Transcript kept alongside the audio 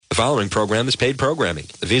following program is paid programming.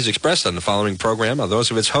 The views expressed on the following program are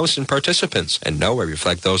those of its hosts and participants, and nowhere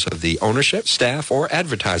reflect those of the ownership, staff, or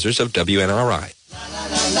advertisers of WNRI. Our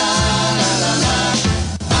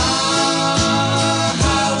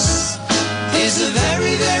house is a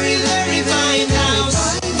very, very, very fine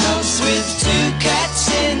house. House with 2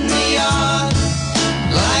 cats in the yard.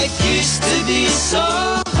 Life used to be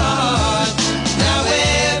so hard. Now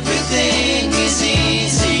everything is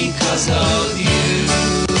easy 'cause of you.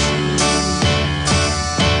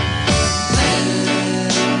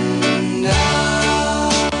 And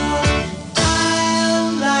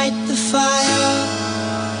I'll light the fire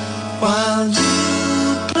while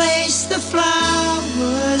you place the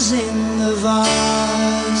flowers in the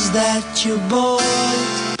vase that you bought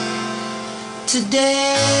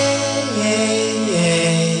today.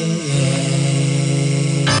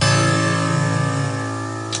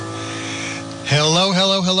 Hello,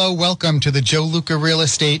 hello, hello. Welcome to the Joe Luca Real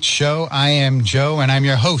Estate Show. I am Joe, and I'm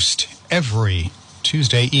your host every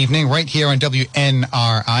Tuesday evening right here on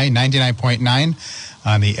WNRI 99.9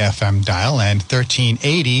 on the FM dial and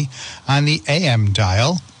 1380 on the AM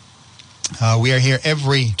dial. We are here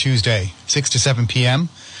every Tuesday, 6 to 7 p.m.,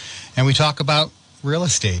 and we talk about real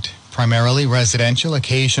estate, primarily residential,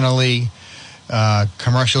 occasionally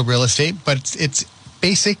commercial real estate, but it's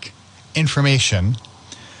basic information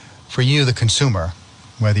for you, the consumer,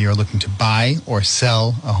 whether you're looking to buy or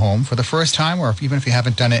sell a home for the first time, or even if you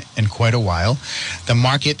haven't done it in quite a while. The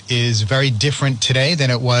market is very different today than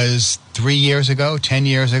it was 3 years ago, 10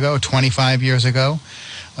 years ago, 25 years ago.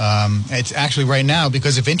 It's actually right now,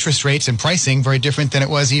 because of interest rates and pricing, very different than it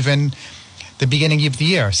was even the beginning of the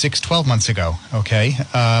year, 12 months ago, okay?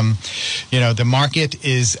 The market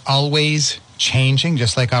is always changing,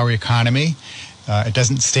 just like our economy. It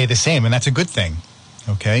doesn't stay the same, and that's a good thing.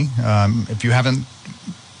 Okay, if you haven't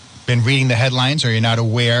been reading the headlines or you're not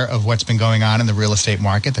aware of what's been going on in the real estate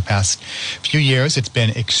market the past few years, it's been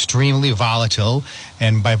extremely volatile.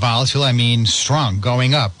 And by volatile, I mean strong,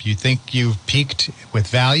 going up. You think you've peaked with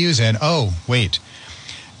values and, oh, wait,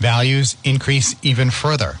 values increase even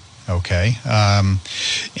further. Okay,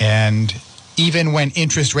 and even when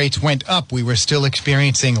interest rates went up, we were still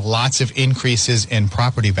experiencing lots of increases in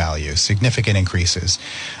property values, significant increases,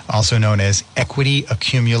 also known as equity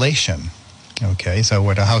accumulation. Okay, so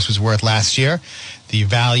what a house was worth last year, the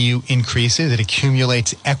value increases, it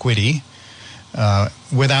accumulates equity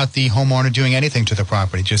without the homeowner doing anything to the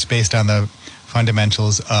property, just based on the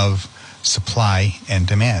fundamentals of supply and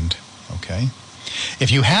demand. Okay.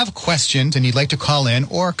 If you have questions and you'd like to call in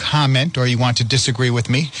or comment, or you want to disagree with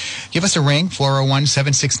me, give us a ring,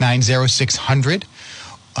 401-769-0600.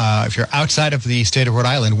 If you're outside of the state of Rhode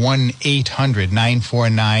Island,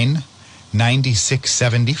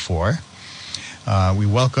 1-800-949-9674. We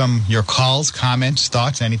welcome your calls, comments,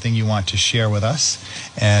 thoughts, anything you want to share with us,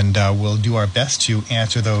 and we'll do our best to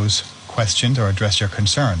answer those questions or address your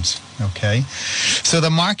concerns. Okay? So the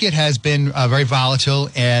market has been very volatile,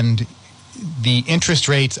 and the interest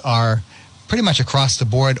rates are pretty much across the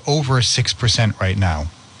board over 6% right now.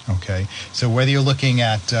 Okay, so whether you're looking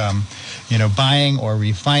at buying or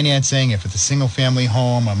refinancing, if it's a single-family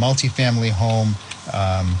home, a multifamily home,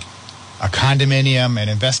 a condominium, an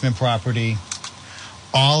investment property,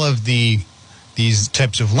 all of these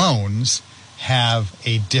types of loans have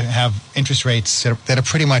interest rates that are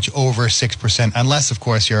pretty much over 6%, unless, of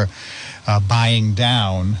course, you're buying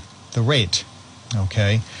down the rate.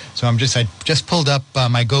 Okay, so I just pulled up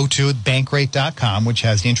my go-to bankrate.com, which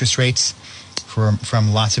has the interest rates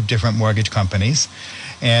from lots of different mortgage companies.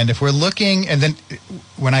 And if we're looking, and then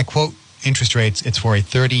when I quote interest rates, it's for a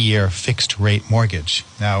 30-year fixed rate mortgage.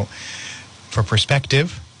 Now, for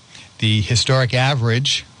perspective, the historic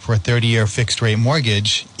average for a 30-year fixed rate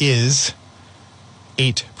mortgage is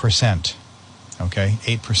 8%. Okay,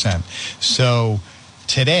 8%. So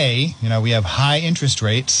today, we have high interest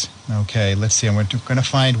rates. Okay, let's see. We're going to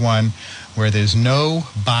find one where there's no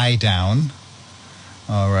buy down.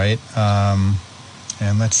 All right.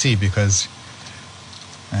 And let's see, because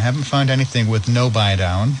I haven't found anything with no buy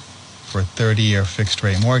down for a 30-year fixed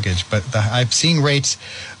rate mortgage. But I've seen rates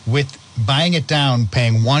with buying it down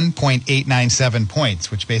paying 1.897 points,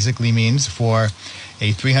 which basically means for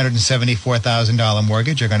a $374,000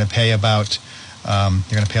 mortgage, you're going to pay about you're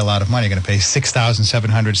going to pay a lot of money. You're going to pay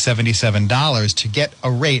 $6,777 to get a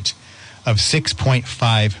rate of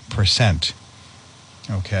 6.5%.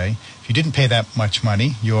 Okay. If you didn't pay that much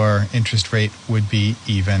money, your interest rate would be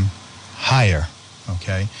even higher.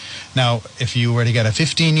 Okay. Now, if you were to get a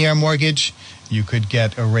 15-year mortgage, you could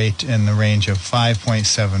get a rate in the range of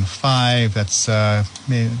 5.75. That's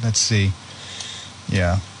let's see.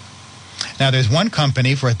 Yeah. Now, there's one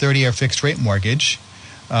company for a 30-year fixed-rate mortgage.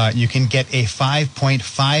 You can get a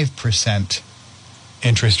 5.5%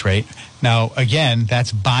 interest rate. Now, again,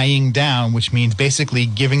 that's buying down, which means basically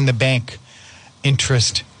giving the bank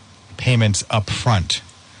interest payments up front.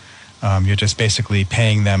 You're just basically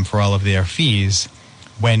paying them for all of their fees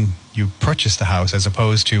when you purchase the house as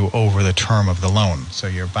opposed to over the term of the loan. So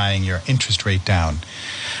you're buying your interest rate down.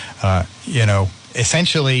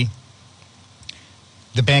 Essentially,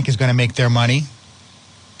 the bank is going to make their money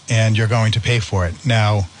and you're going to pay for it.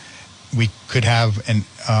 Now, we could have an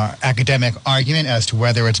academic argument as to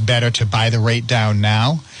whether it's better to buy the rate down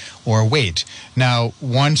now or wait. Now,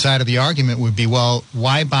 one side of the argument would be, well,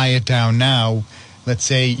 why buy it down now? Let's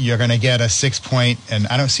say you're going to get a 6 point, and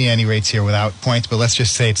I don't see any rates here without points, but let's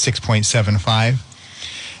just say it's 6.75.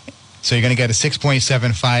 So you're going to get a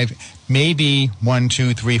 6.75. Maybe 1,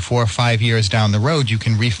 2, 3, 4, 5 years down the road, you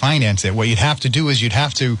can refinance it. What you'd have to do is you'd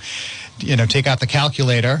have to, take out the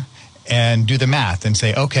calculator and do the math and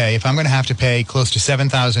say, okay, if I'm going to have to pay close to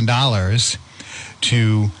 $7,000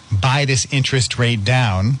 to buy this interest rate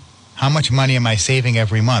down, how much money am I saving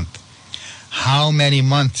every month? How many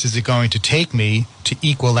months is it going to take me to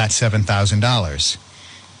equal that $7,000?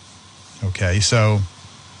 Okay, so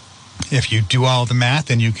if you do all the math,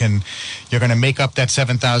 then you're going to make up that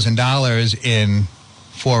 $7,000 in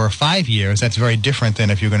 4 or 5 years. That's very different than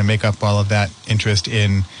if you're going to make up all of that interest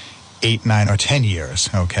in 8, 9, or 10 years,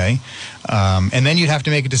 okay? And then you'd have to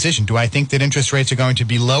make a decision. Do I think that interest rates are going to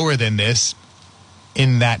be lower than this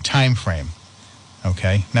in that time frame?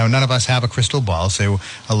 Okay? Now, none of us have a crystal ball, so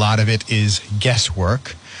a lot of it is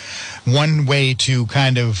guesswork. One way to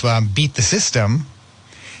kind of beat the system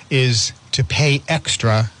is to pay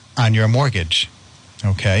extra on your mortgage,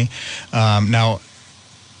 okay? Now,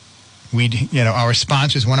 our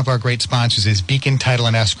sponsors, one of our great sponsors is Beacon Title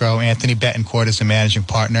and Escrow. Anthony Betancourt is the managing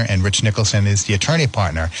partner, and Rich Nicholson is the attorney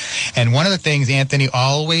partner. And one of the things Anthony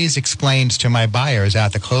always explains to my buyers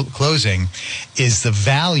at the closing is the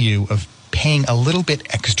value of paying a little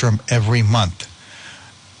bit extra every month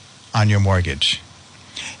on your mortgage.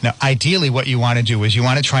 Now, ideally, what you want to do is you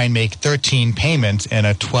want to try and make 13 payments in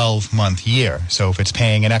a 12-month year. So if it's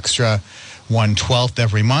paying an extra 1/12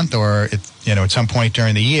 every month, or at some point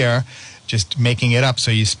during the year, just making it up so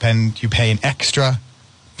you pay an extra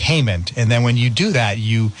payment, and then when you do that,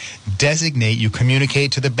 you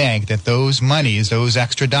communicate to the bank that those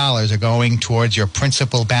extra dollars are going towards your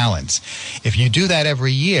principal balance. If you do that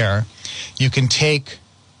every year, you can take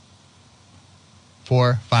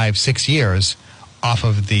 4, 5, 6 years off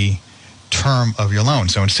of the term of your loan.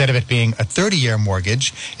 So instead of it being a 30-year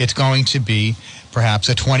mortgage, it's going to be perhaps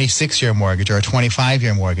a 26-year mortgage or a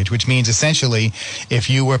 25-year mortgage, which means essentially if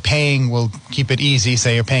you were paying, we'll keep it easy,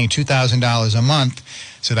 say you're paying $2,000 a month,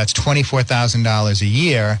 so that's $24,000 a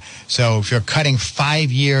year. So if you're cutting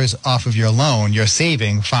 5 years off of your loan, you're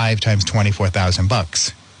saving 5 times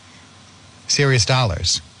 $24,000. Serious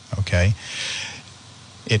dollars, okay?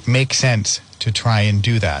 It makes sense to try and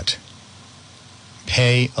do that.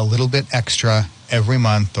 Pay a little bit extra every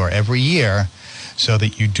month or every year so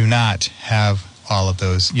that you do not have all of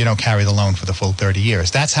those, you don't carry the loan for the full 30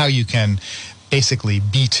 years. That's how you can basically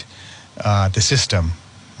beat the system,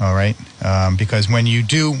 all right? Because when you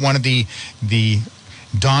do one of the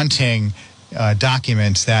daunting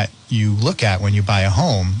documents that you look at when you buy a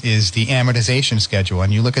home is the amortization schedule,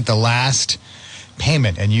 and you look at the last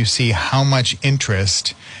payment and you see how much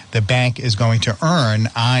interest the bank is going to earn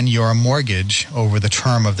on your mortgage over the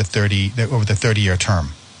term of the 30-year term.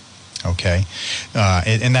 Okay,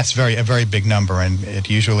 and that's a very big number, and it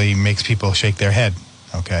usually makes people shake their head.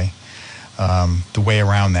 Okay, the way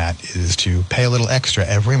around that is to pay a little extra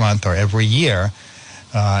every month or every year,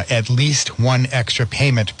 at least one extra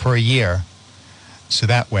payment per year, so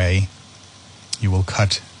that way you will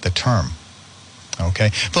cut the term. Okay.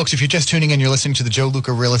 Folks, if you're just tuning in, you're listening to the Joe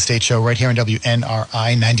Luca Real Estate Show right here on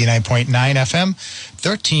WNRI 99.9 FM,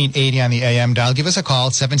 1380 on the AM dial. Give us a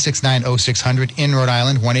call, 769-0600 in Rhode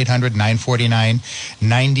Island,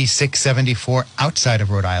 1-800-949-9674 outside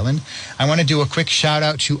of Rhode Island. I want to do a quick shout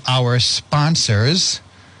out to our sponsors,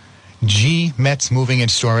 G. Metz Moving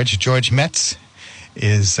and Storage. George Metz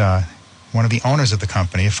is one of the owners of the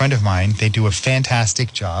company, a friend of mine. They do a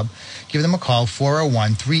fantastic job. Give them a call,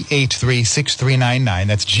 401-383-6399.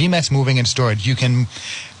 That's GMS Moving and Storage. You can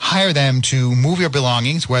hire them to move your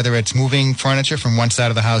belongings, whether it's moving furniture from one side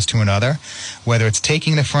of the house to another, whether it's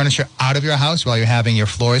taking the furniture out of your house while you're having your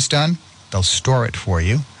floors done, they'll store it for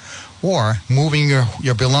you, or moving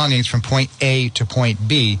your belongings from point A to point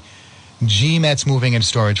B, GMET's Moving and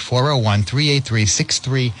Storage,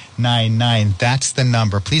 401-383-6399. That's the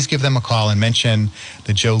number. Please give them a call and mention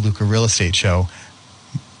the Joe Luca Real Estate Show.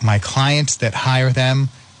 My clients that hire them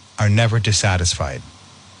are never dissatisfied.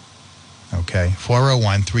 Okay,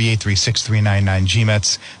 401-383-6399,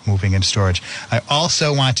 GMET's Moving and Storage. I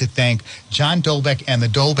also want to thank John Dolbeck and the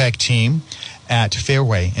Dolbeck team at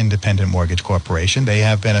Fairway Independent Mortgage Corporation. They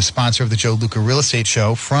have been a sponsor of the Joe Luca Real Estate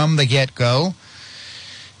Show from the get-go,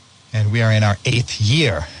 and we are in our 8th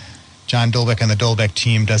year. John Dolbeck and the Dolbeck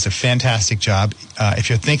team does a fantastic job. If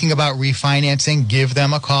you're thinking about refinancing, give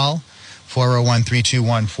them a call.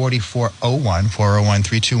 401-321-4401,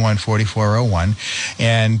 401-321-4401.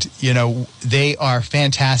 And, you know, they are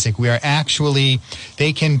fantastic. They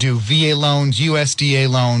can do VA loans, USDA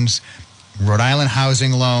loans, Rhode Island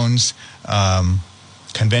housing loans,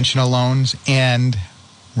 conventional loans, and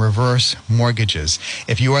reverse mortgages.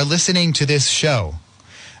 If you are listening to this show,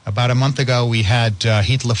 about a month ago, we had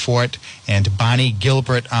Heath Lafort and Bonnie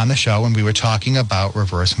Gilbert on the show, and we were talking about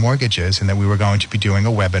reverse mortgages and that we were going to be doing a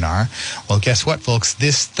webinar. Well, guess what, folks?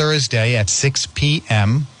 This Thursday at 6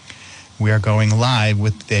 p.m., we are going live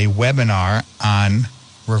with a webinar on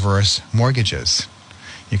reverse mortgages.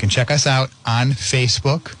 You can check us out on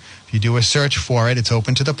Facebook. If you do a search for it, it's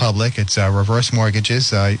open to the public. It's reverse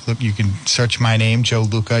mortgages. You can search my name, Joe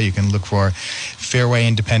Luca. You can look for Fairway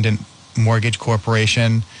Independent Mortgage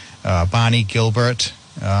Corporation, Bonnie Gilbert.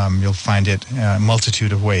 You'll find it a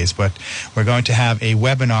multitude of ways. But we're going to have a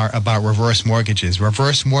webinar about reverse mortgages.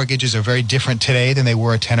 Reverse mortgages are very different today than they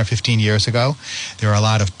were 10 or 15 years ago. There are a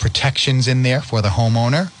lot of protections in there for the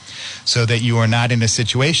homeowner so that you are not in a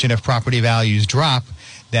situation if property values drop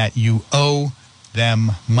that you owe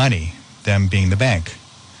them money, them being the bank.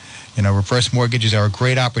 You know, reverse mortgages are a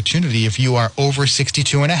great opportunity if you are over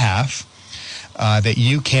 62 and a half. That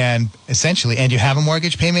you can essentially, and you have a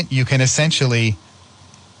mortgage payment, you can essentially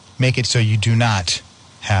make it so you do not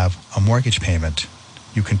have a mortgage payment.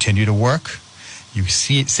 You continue to work, you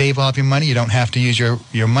save all of your money, you don't have to use your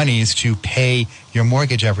monies to pay your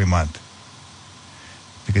mortgage every month.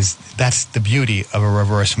 Because that's the beauty of a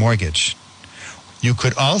reverse mortgage. You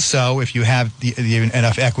could also, if you have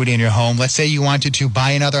enough equity in your home, let's say you wanted to buy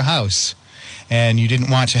another house and you didn't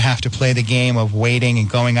want to have to play the game of waiting and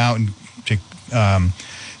going out and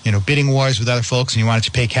bidding wars with other folks, and you wanted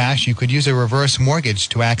to pay cash, you could use a reverse mortgage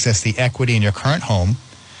to access the equity in your current home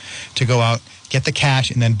to go out, get the cash,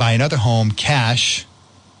 and then buy another home cash,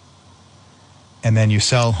 and then you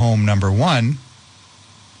sell home number 1,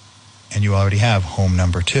 and you already have home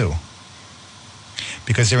number 2.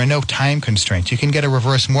 Because there are no time constraints. You can get a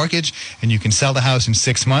reverse mortgage, and you can sell the house in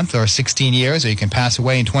 6 months or 16 years, or you can pass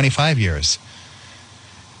away in 25 years.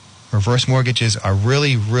 Reverse mortgages are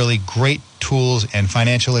really, really great tools, and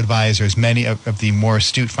financial advisors, many of the more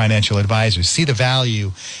astute financial advisors, see the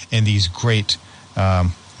value in these great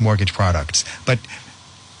mortgage products. But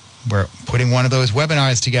we're putting one of those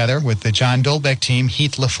webinars together with the John Dolbeck team,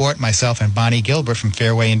 Heath Lafort, myself, and Bonnie Gilbert from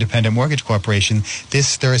Fairway Independent Mortgage Corporation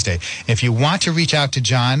this Thursday. If you want to reach out to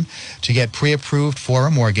John to get pre-approved for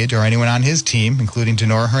a mortgage, or anyone on his team, including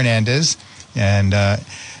Denora Hernandez and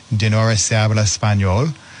Denora Sabla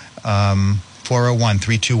Espanol,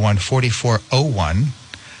 401-321-4401,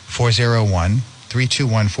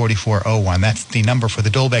 401-321-4401. That's the number for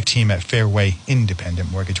the Dolbeck team at Fairway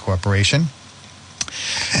Independent Mortgage Corporation.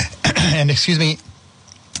 And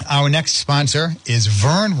our next sponsor is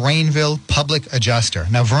Vern Rainville Public Adjuster.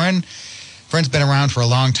 Now, Vern's been around for a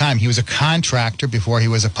long time. He was a contractor before he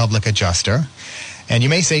was a public adjuster. And you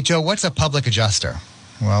may say, Joe, what's a public adjuster?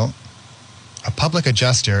 Well, a public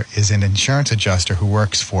adjuster is an insurance adjuster who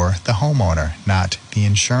works for the homeowner, not the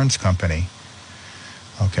insurance company.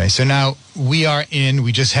 Okay, so now we've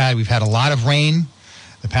had a lot of rain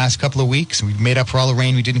the past couple of weeks. We've made up for all the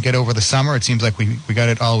rain we didn't get over the summer. It seems like we got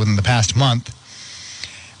it all within the past month.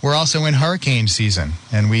 We're also in hurricane season,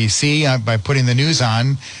 and we see by putting the news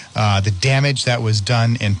on the damage that was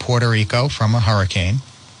done in Puerto Rico from a hurricane.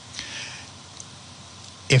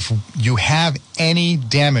 If you have any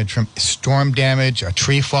damage from storm damage, a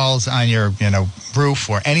tree falls on your roof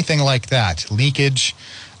or anything like that, leakage,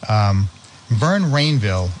 Vern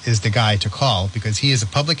Rainville is the guy to call, because he is a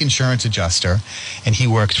public insurance adjuster and he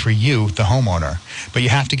works for you, the homeowner. But you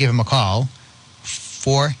have to give him a call,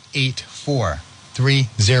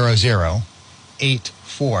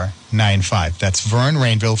 484-300-8495. That's Vern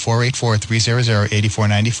Rainville,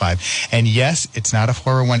 484-300-8495. And yes, it's not a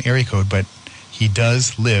 401 area code, but he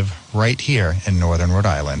does live right here in northern Rhode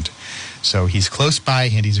Island. So he's close by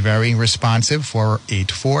and he's very responsive.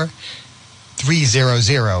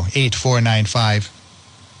 484-300-8495.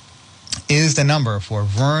 is the number for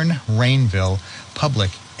Vern Rainville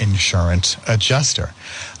Public Insurance Adjuster.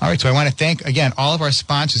 All right, so I want to thank, again, all of our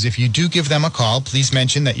sponsors. If you do give them a call, please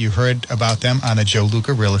mention that you heard about them on the Joe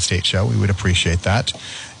Luca Real Estate Show. We would appreciate that.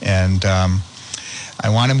 And I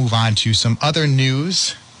want to move on to some other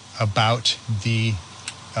news about the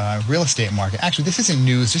real estate market. Actually, this isn't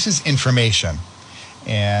news. This is information.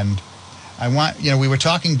 And I want, we were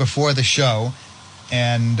talking before the show,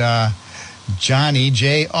 and Johnny,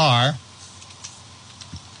 Jr.,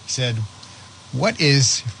 said, what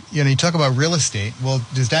is, you talk about real estate. Well,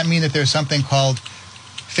 does that mean that there's something called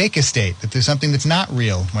fake estate, that there's something that's not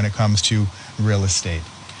real when it comes to real estate?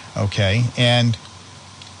 Okay, and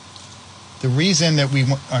the reason that we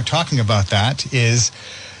are talking about that is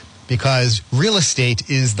because real estate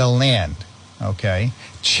is the land, okay?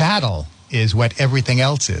 Chattel is what everything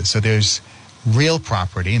else is. So there's real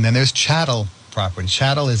property, and then there's chattel property.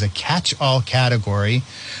 Chattel is a catch-all category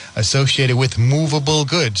associated with movable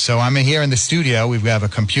goods. So I'm here in the studio. We've got a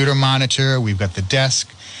computer monitor. We've got the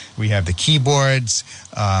desk. We have the keyboards.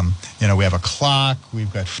 We have a clock.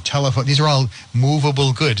 We've got telephone. These are all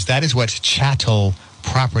movable goods. That is what chattel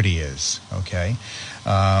property is, okay?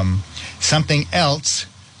 Something else.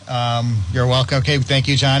 You're welcome. Okay, thank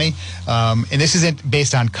you, Johnny. And this isn't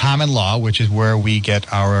based on common law, which is where we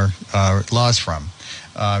get our laws from.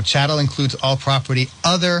 Chattel includes all property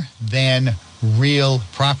other than real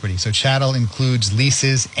property. So chattel includes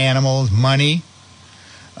leases, animals, money,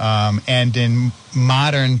 and in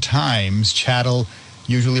modern times, chattel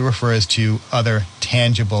usually refers to other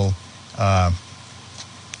tangible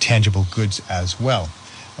goods as well.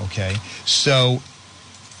 Okay, so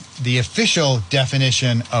the official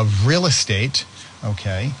definition of real estate,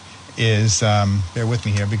 okay, is, bear with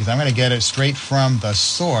me here because I'm going to get it straight from the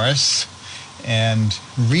source and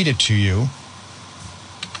read it to you.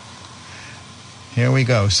 Here we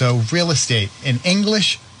go. So real estate. In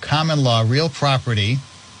English common law, real property,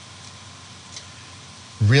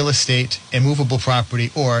 real estate, immovable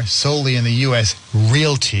property, or solely in the U.S.,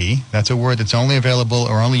 realty. That's a word that's only available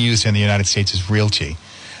or only used in the United States is realty.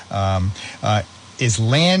 Is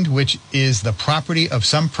land which is the property of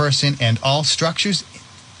some person and all structures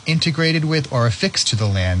integrated with or affixed to the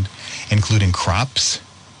land, including crops,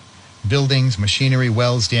 buildings, machinery,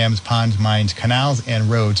 wells, dams, ponds, mines, canals,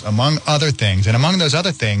 and roads, among other things. And among those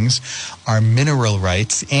other things are mineral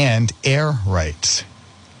rights and air rights.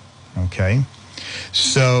 Okay?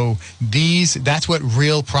 So that's what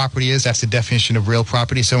real property is. That's the definition of real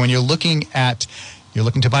property. So when you're looking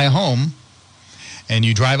to buy a home, and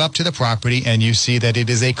you drive up to the property and you see that it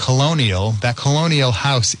is that colonial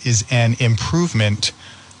house is an improvement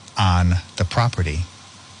on the property.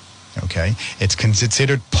 Okay? It's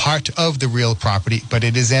considered part of the real property, but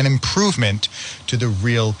it is an improvement to the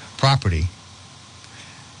real property.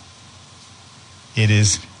 It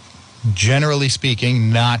is, generally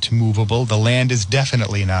speaking, not movable. The land is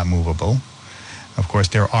definitely not movable. Of course,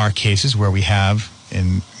 there are cases where we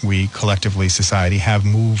collectively, society, have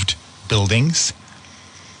moved buildings.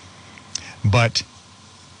 But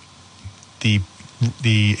the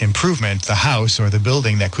improvement, the house or the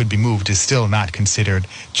building that could be moved is still not considered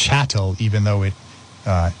chattel, even though it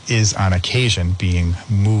is on occasion being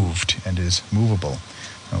moved and is movable.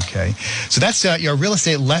 Okay, so that's your real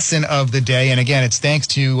estate lesson of the day. And again, it's thanks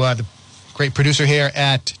to the great producer here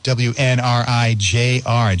at WNRI,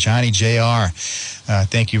 JR, Johnny JR.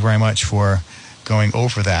 Thank you very much for going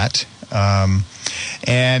over that.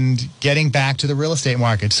 And getting back to the real estate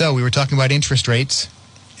market. So we were talking about interest rates,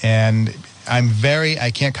 and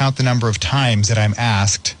I can't count the number of times that I'm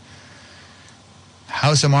asked,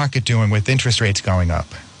 how's the market doing with interest rates going up?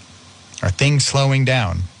 Are things slowing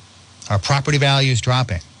down? Are property values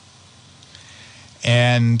dropping?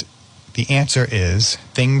 And the answer is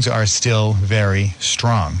things are still very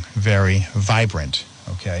strong, very vibrant,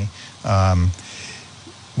 okay?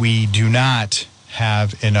 We do not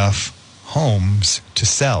have enough homes to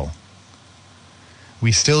sell.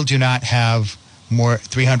 We still do not have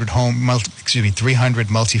 300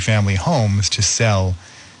 multifamily homes to sell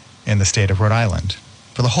in the state of Rhode Island.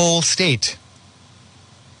 For the whole state.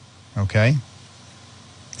 Okay?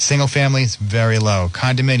 Single families, very low.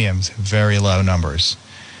 Condominiums, very low numbers.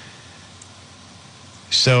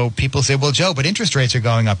 So people say, well, Joe, but interest rates are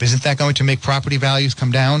going up. Isn't that going to make property values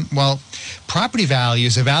come down? Well, property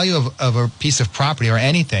values, the value of a piece of property or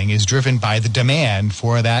anything is driven by the demand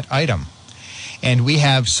for that item. And we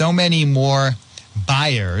have so many more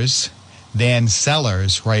buyers than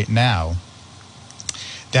sellers right now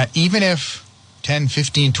that even if 10,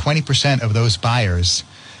 15, 20% of those buyers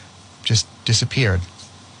just disappeared,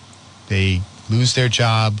 they lose their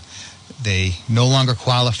job, They no longer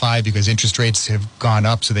qualify because interest rates have gone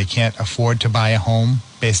up, so they can't afford to buy a home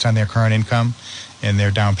based on their current income and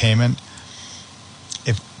their down payment.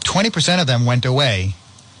 If 20% of them went away,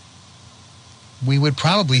 we would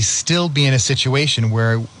probably still be in a situation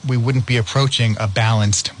where we wouldn't be approaching a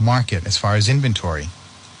balanced market as far as inventory.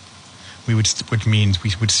 Which means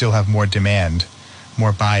we would still have more demand,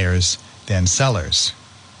 more buyers than sellers.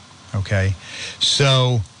 Okay?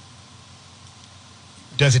 So,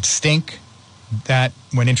 does it stink that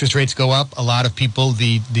when interest rates go up, a lot of people,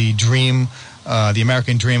 the dream, the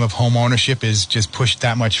American dream of home ownership is just pushed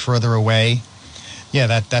that much further away?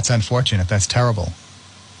 Yeah, that's unfortunate. That's terrible.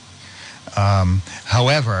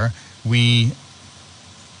 However, we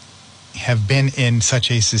have been in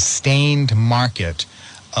such a sustained market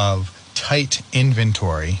of tight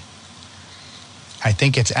inventory. I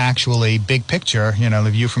think it's actually, big picture, the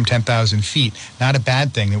view from 10,000 feet, not a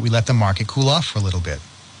bad thing that we let the market cool off for a little bit.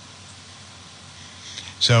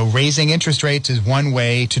 So raising interest rates is one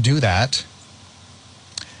way to do that.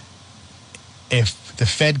 If the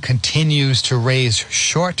Fed continues to raise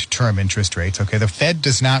short-term interest rates, okay, the Fed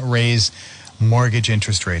does not raise mortgage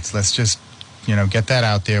interest rates. Let's just, get that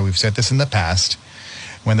out there. We've said this in the past.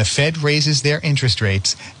 When the Fed raises their interest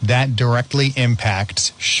rates, that directly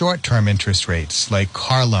impacts short-term interest rates like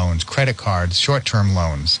car loans, credit cards, short-term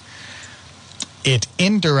loans. It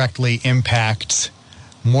indirectly impacts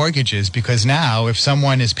mortgages because now if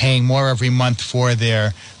someone is paying more every month for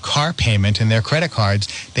their car payment and their credit cards,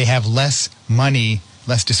 they have less money,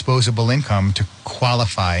 less disposable income to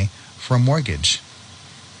qualify for a mortgage.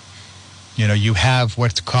 You have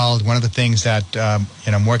what's called, one of the things that,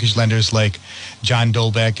 mortgage lenders like John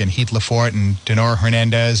Dolbeck and Heath Lafort and Denora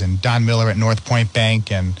Hernandez and Don Miller at North Point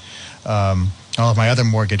Bank and all of my other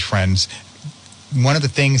mortgage friends, one of the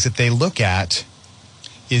things that they look at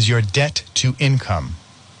is your debt to income.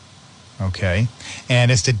 Okay? And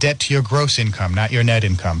it's the debt to your gross income, not your net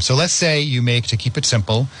income. So let's say you make, to keep it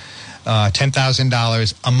simple,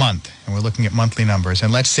 $10,000 a month, and we're looking at monthly numbers.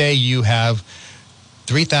 And let's say you have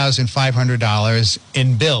 $3,500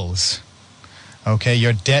 in bills. Okay,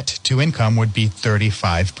 your debt to income would be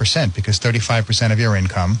 35% because 35% of your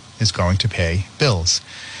income is going to pay bills.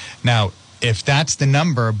 Now, if that's the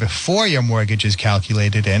number before your mortgage is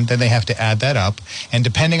calculated in, then they have to add that up. And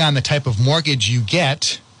depending on the type of mortgage you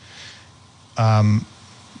get,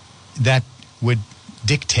 that would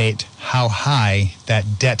dictate how high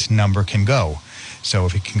that debt number can go. So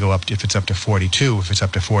if it can go up, if it's up to 42, if it's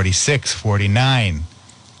up to 46, 49,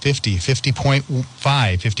 50, 50.5,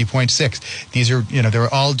 50.6. These are, there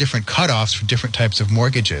are all different cutoffs for different types of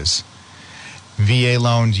mortgages. VA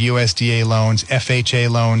loans, USDA loans, FHA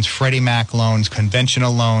loans, Freddie Mac loans,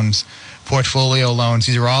 conventional loans, portfolio loans.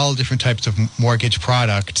 These are all different types of mortgage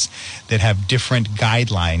products that have different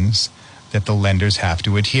guidelines that the lenders have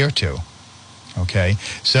to adhere to. Okay?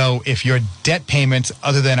 So if your debt payments,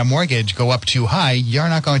 other than a mortgage, go up too high, you're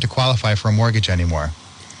not going to qualify for a mortgage anymore.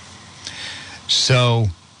 So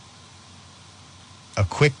a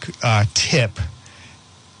quick tip,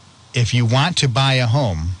 if you want to buy a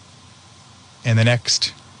home in the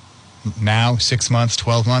next, 6 months,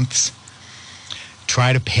 12 months,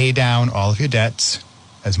 try to pay down all of your debts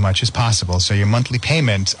as much as possible so your monthly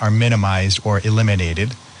payments are minimized or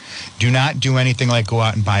eliminated. Do not do anything like go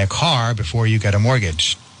out and buy a car before you get a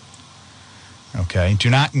mortgage. Okay? Do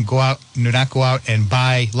not go out and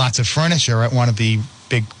buy lots of furniture at one of the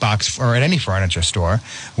big box or at any furniture store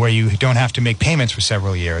where you don't have to make payments for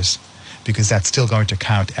several years because that's still going to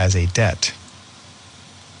count as a debt.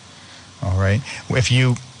 All right? If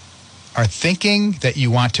you are thinking that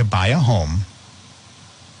you want to buy a home,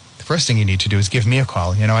 the first thing you need to do is give me a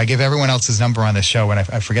call. I give everyone else's number on the show, and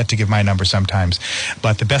I forget to give my number sometimes.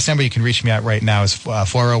 But the best number you can reach me at right now is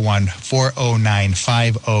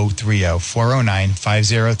 401-409-5030,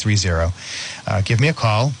 409-5030. Give me a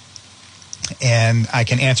call, and I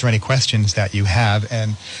can answer any questions that you have.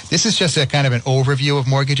 And this is just a kind of an overview of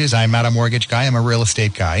mortgages. I'm not a mortgage guy. I'm a real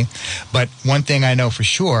estate guy. But one thing I know for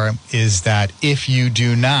sure is that if you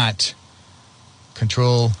do not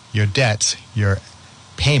control your debts, your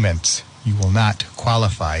payments, you will not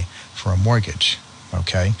qualify for a mortgage.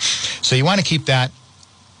 Okay? So you want to keep a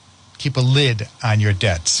lid on your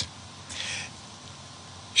debts.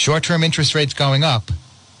 Short-term interest rates going up,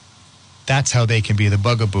 that's how they can be the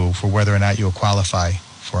bugaboo for whether or not you'll qualify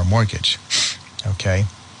for a mortgage. Okay?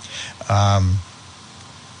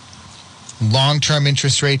 Long-term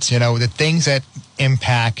interest rates, the things that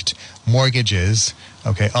impact mortgages,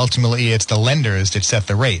 okay, ultimately it's the lenders that set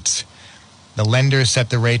the rates. The lenders set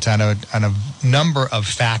the rates on a number of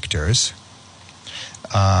factors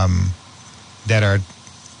that are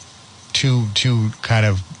too kind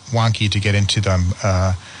of wonky to get into them.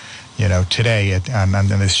 Today on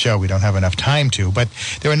this show, we don't have enough time to. But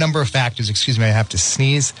there are a number of factors. Excuse me, I have to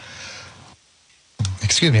sneeze.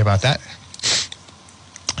 Excuse me about that.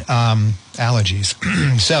 Allergies.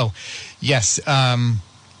 So, yes,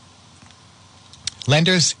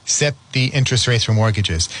 lenders set the interest rates for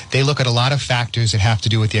mortgages. They look at a lot of factors that have to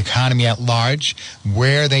do with the economy at large,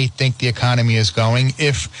 where they think the economy is going,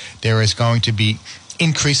 if there is going to be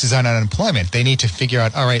increases on unemployment. They need to figure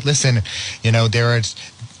out, all right, listen, there are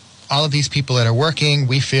all of these people that are working.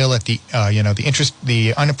 We feel that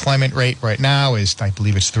the unemployment rate right now is, I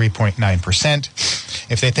believe it's 3.9%.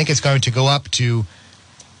 If they think it's going to go up to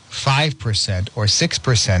 5% or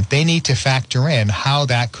 6%, they need to factor in how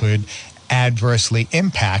that could adversely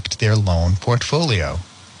impact their loan portfolio.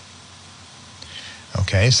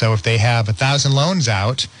 Okay, so if they have 1,000 loans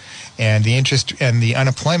out and the interest and the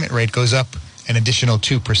unemployment rate goes up an additional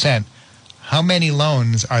 2%, how many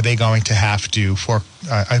loans are they going to have to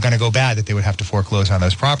are going to go bad that they would have to foreclose on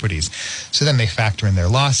those properties? So then they factor in their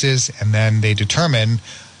losses, and then they determine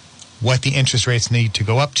what the interest rates need to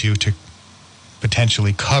go up to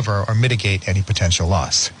potentially cover or mitigate any potential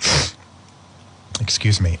loss.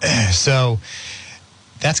 Excuse me. So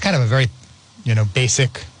that's kind of a very,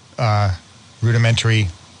 basic, rudimentary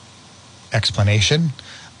explanation.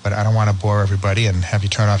 But I don't want to bore everybody and have you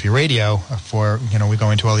turn off your radio before, we go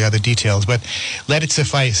into all the other details. But let it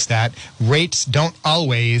suffice that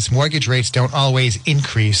mortgage rates don't always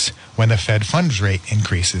increase when the Fed funds rate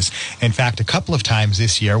increases. In fact, a couple of times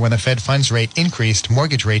this year when the Fed funds rate increased,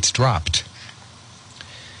 mortgage rates dropped.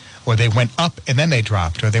 Or they went up and then they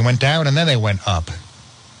dropped. Or they went down and then they went up.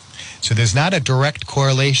 So there's not a direct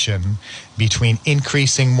correlation between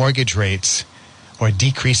increasing mortgage rates or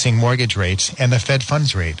decreasing mortgage rates and the Fed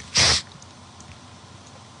funds rate.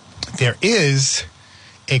 There is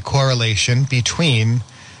a correlation between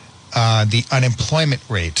the unemployment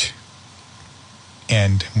rate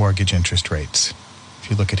and mortgage interest rates,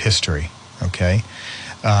 if you look at history, okay?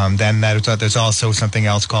 Then there's also something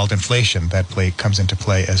else called inflation that comes into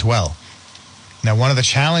play as well. Now, one of the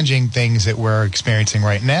challenging things that we're experiencing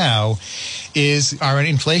right now is our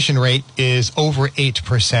inflation rate is over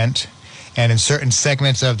 8%. And in certain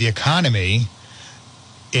segments of the economy,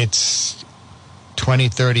 it's 20,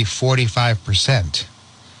 30, 45%.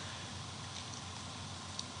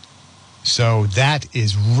 So that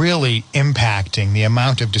is really impacting the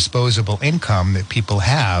amount of disposable income that people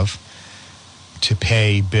have to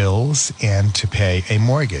pay bills and to pay a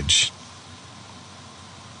mortgage.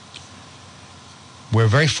 We're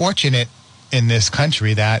very fortunate in this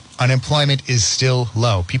country that unemployment is still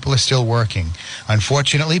low. People are still working.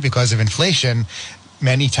 Unfortunately, because of inflation,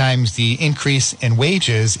 many times the increase in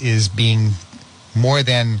wages is being more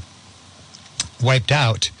than wiped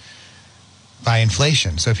out by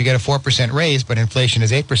inflation. So if you get a 4% raise, but inflation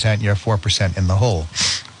is 8%, you're 4% in the hole.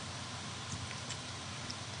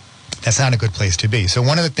 That's not a good place to be. So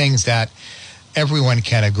one of the things that everyone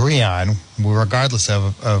can agree on, regardless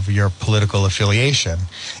of your political affiliation,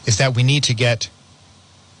 is that we need to get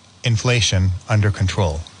inflation under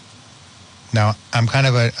control. Now, I'm kind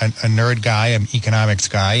of a nerd guy, I'm an economics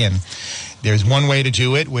guy, and there's one way to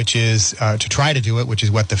do it, which is to try to do it, which is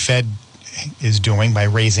what the Fed is doing by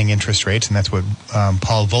raising interest rates, and that's what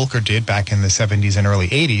Paul Volcker did back in the 70s and early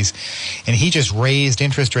 80s. And he just raised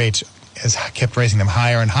interest rates, kept raising them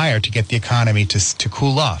higher and higher to get the economy to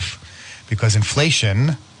cool off, because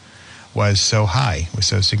inflation was so high, was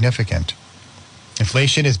so significant.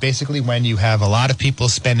 Inflation is basically when you have a lot of people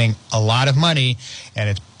spending a lot of money and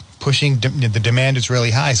it's pushing, the demand is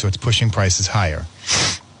really high, so it's pushing prices higher.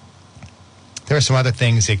 There are some other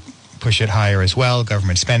things that push it higher as well,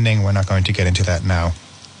 government spending. We're not going to get into that now.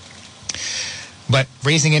 But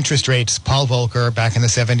raising interest rates, Paul Volcker back in the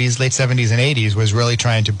 70s, late 70s and 80s was really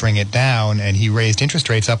trying to bring it down, and he raised interest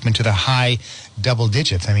rates up into the high double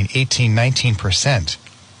digits. 18, 19%.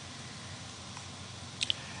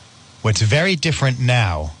 What's very different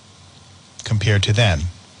now compared to then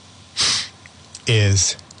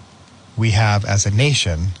is we have, as a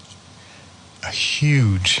nation, a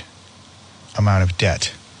huge amount of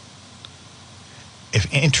debt.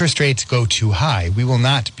 If interest rates go too high, we will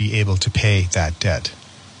not be able to pay that debt.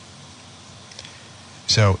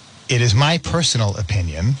 So it is my personal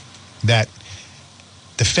opinion that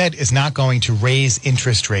the Fed is not going to raise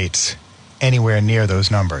interest rates anywhere near those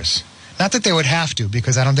numbers. Not that they would have to,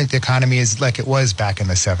 because I don't think the economy is like it was back in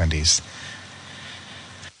the 70s.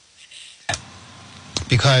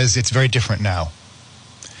 Because it's very different now.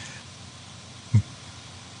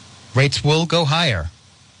 Rates will go higher.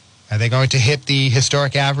 Are they going to hit the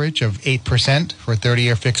historic average of 8% for a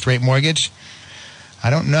 30-year fixed-rate mortgage? I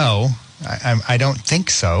don't know. I don't think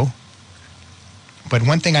so. But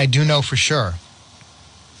one thing I do know for sure,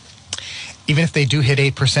 even if they do hit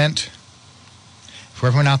 8%, for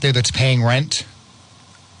everyone out there that's paying rent,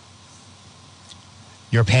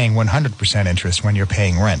 you're paying 100% interest when you're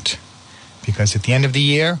paying rent. Because at the end of the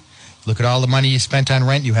year, look at all the money you spent on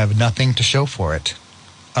rent, you have nothing to show for it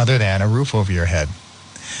other than a roof over your head.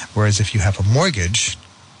 Whereas if you have a mortgage,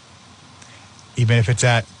 even if it's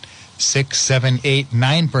at 6, 7, 8,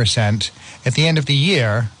 9%, at the end of the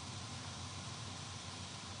year,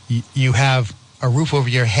 you have a roof over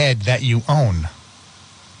your head that you own.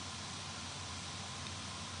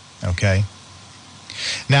 Okay?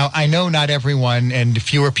 Now, I know not everyone, and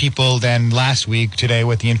fewer people than last week today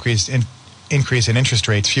with the increase in interest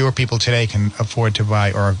rates, fewer people today can afford to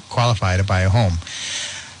buy or qualify to buy a home.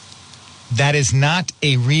 That is not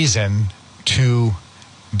a reason to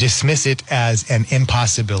dismiss it as an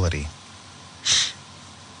impossibility.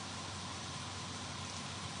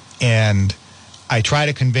 And I try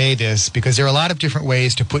to convey this because there are a lot of different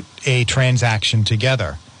ways to put a transaction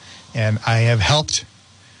together. And I have helped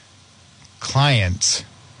clients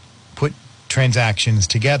put transactions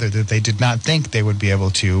together that they did not think they would be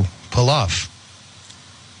able to pull off.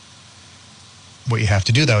 What you have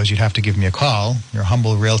to do, though, is you'd have to give me a call, your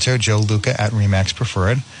humble realtor, Joe Luca at RE/MAX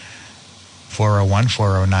Preferred,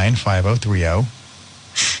 401-409-5030.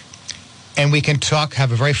 And we can talk,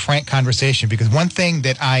 have a very frank conversation, because one thing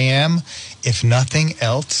that I am, if nothing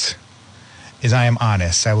else, is I am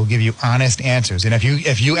honest. I will give you honest answers. And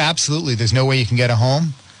if you absolutely, there's no way you can get a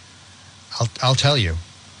home, I'll tell you.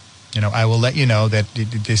 You know, I will let you know that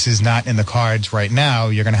this is not in the cards right now.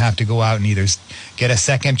 You're going to have to go out and either get a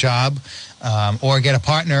second job or get a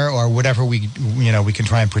partner or whatever we can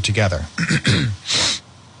try and put together.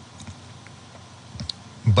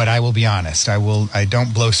 But I will be honest. I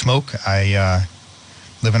don't blow smoke. I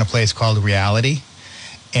live in a place called reality.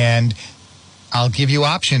 And I'll give you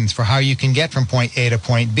options for how you can get from point A to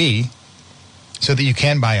point B so that you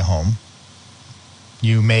can buy a home.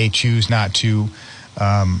 You may choose not to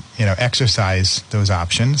exercise those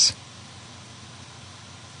options.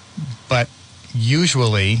 But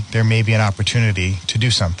usually there may be an opportunity to do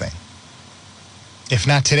something. If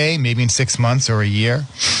not today, maybe in 6 months or a year.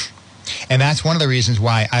 And that's one of the reasons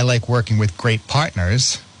why I like working with great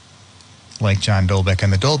partners like John Dolbeck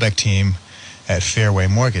and the Dolbeck team at Fairway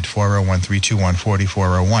Mortgage,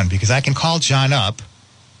 401-321-4401, because I can call John up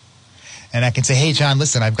and I can say, hey, John,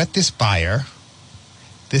 listen, I've got this buyer.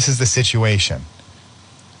 This is the situation.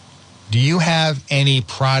 Do you have any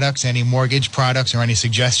products, any mortgage products, or any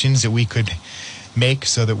suggestions that we could make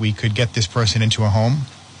so that we could get this person into a home?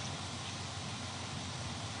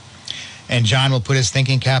 And John will put his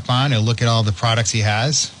thinking cap on and look at all the products he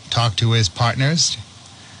has, talk to his partners,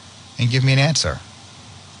 and give me an answer.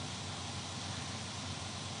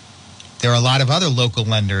 There are a lot of other local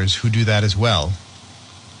lenders who do that as well.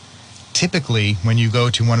 Typically, when you go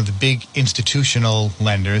to one of the big institutional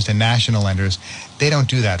lenders and national lenders, they don't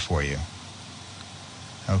do that for you.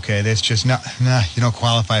 Okay, there's just you don't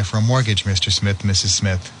qualify for a mortgage, Mr. Smith, Mrs.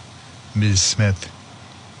 Smith, Ms. Smith.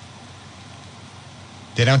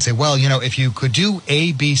 They don't say, well, if you could do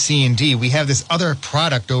A, B, C, and D, we have this other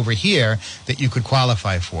product over here that you could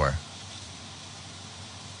qualify for.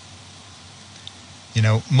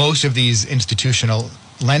 Most of these institutional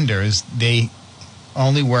lenders, they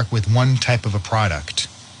only work with one type of a product.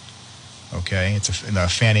 Okay, it's a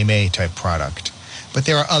Fannie Mae type product. But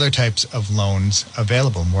there are other types of loans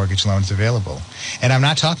available, mortgage loans available. And I'm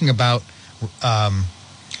not talking about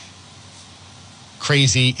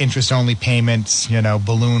crazy interest-only payments,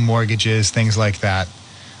 balloon mortgages, things like that.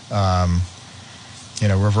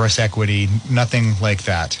 Reverse equity, nothing like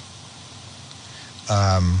that.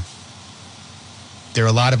 There are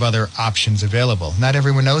a lot of other options available. Not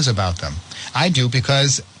everyone knows about them. I do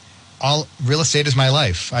because all real estate is my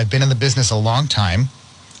life. I've been in the business a long time.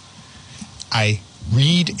 I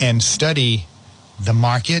read and study the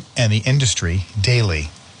market and the industry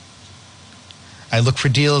daily. I look for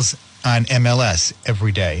deals on MLS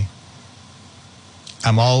every day.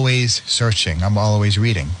 I'm always searching. I'm always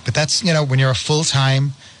reading. But that's, when you're a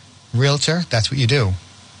full-time realtor, that's what you do.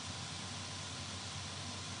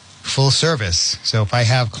 Full service. So if I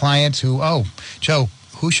have clients who, Joe,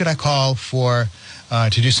 who should I call for to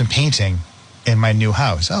do some painting in my new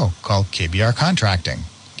house? Oh, call KBR Contracting.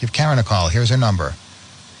 Give Karen a call. Here's her number.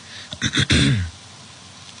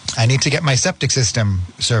 I need to get my septic system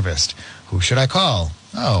serviced. Who should I call?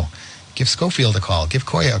 Oh, give Schofield a call. Give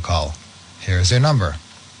Koya a call. Here's their number.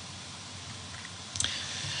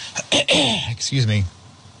 Excuse me.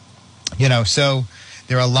 So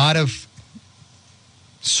there are a lot of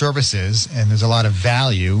services and there's a lot of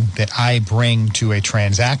value that I bring to a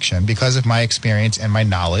transaction because of my experience and my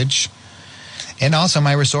knowledge and also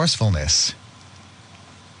my resourcefulness.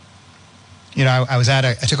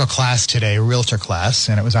 I took a class today, a realtor class,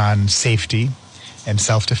 and it was on safety and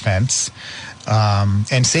self-defense.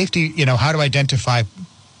 And safety, how to identify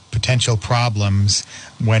potential problems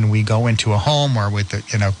when we go into a home or with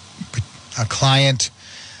a client,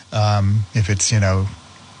 if it's,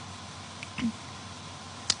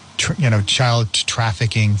 child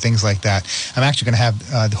trafficking, things like that. I'm actually going to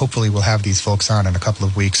have, hopefully we'll have these folks on in a couple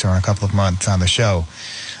of weeks or in a couple of months on the show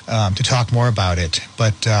to talk more about it.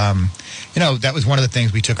 But, that was one of the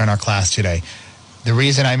things we took on our class today. The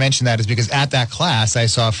reason I mentioned that is because at that class, I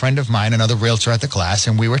saw a friend of mine, another realtor at the class,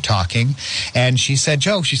 and we were talking. And she said,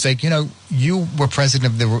 Joe, she's like, you were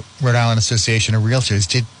president of the Rhode Island Association of Realtors.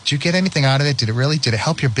 Did you get anything out of it? Did it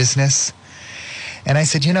help your business? And I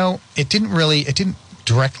said, it didn't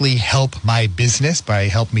directly help my business by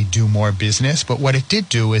help me do more business. But what it did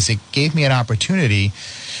do is it gave me an opportunity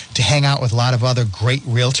to hang out with a lot of other great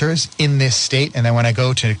realtors in this state. And then when I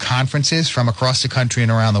go to conferences from across the country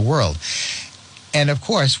and around the world. And of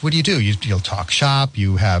course, what do? You'll talk shop,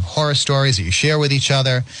 you have horror stories that you share with each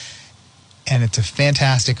other. And it's a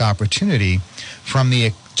fantastic opportunity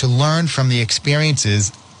to learn from the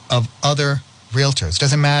experiences of other realtors.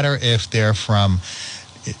 Doesn't matter if they're from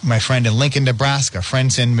my friend in Lincoln, Nebraska,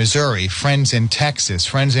 friends in Missouri, friends in Texas,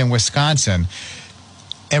 friends in Wisconsin.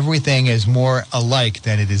 Everything is more alike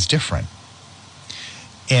than it is different.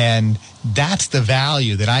 And that's the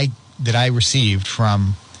value that I received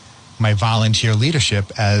from my volunteer leadership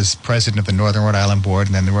as president of the Northern Rhode Island Board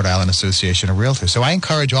and then the Rhode Island Association of Realtors. So I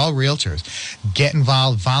encourage all realtors, get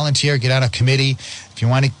involved, volunteer, get on a committee. If you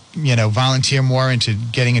want to, volunteer more into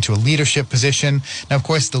getting into a leadership position. Now, of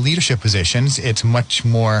course, the leadership positions, it's much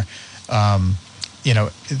more,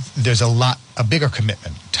 there's a bigger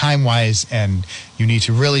commitment time-wise, and you need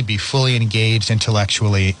to really be fully engaged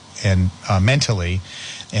intellectually and mentally.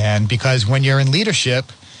 And because when you're in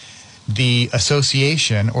leadership, the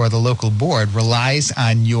association or the local board relies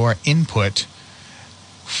on your input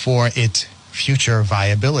for its future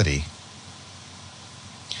viability.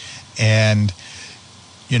 And,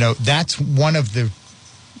 that's one of the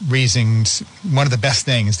reasons, one of the best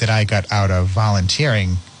things that I got out of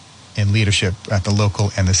volunteering in leadership at the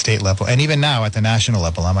local and the state level. And even now at the national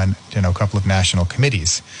level, I'm on, a couple of national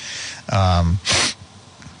committees.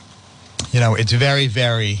 It's very,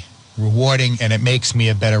 very rewarding, and it makes me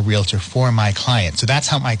a better realtor for my clients. So that's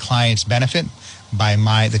how my clients benefit by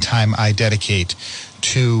the time I dedicate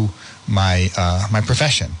to my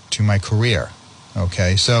profession, to my career.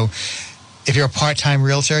 Okay, so if you're a part-time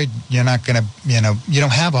realtor, you're not going to, you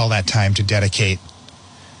don't have all that time to dedicate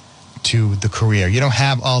to the career. You don't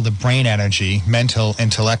have all the brain energy, mental,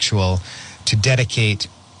 intellectual, to dedicate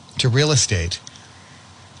to real estate.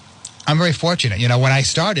 I'm very fortunate. When I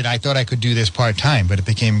started, I thought I could do this part-time, but it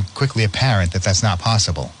became quickly apparent that that's not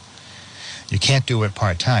possible. You can't do it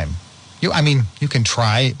part-time. You can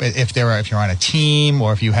try, but if you're on a team,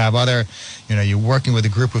 or if you have other, you're working with a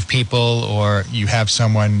group of people, or you have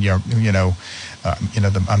someone,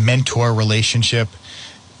 a mentor relationship,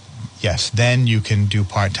 yes, then you can do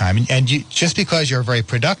part-time. And just because you're very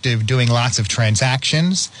productive doing lots of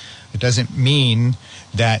transactions, it doesn't mean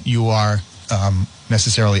that you are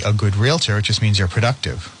necessarily a good realtor. It just means you're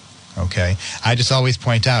productive. Okay? I just always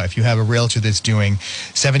point out, if you have a realtor that's doing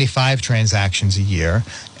 75 transactions a year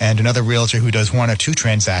and another realtor who does 1 or 2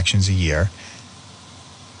 transactions a year,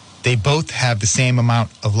 they both have the same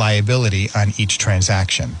amount of liability on each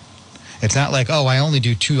transaction. It's not like, I only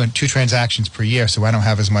do two transactions per year, so I don't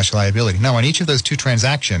have as much liability. No, on each of those 2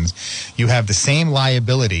 transactions, you have the same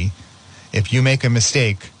liability if you make a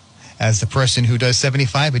mistake as the person who does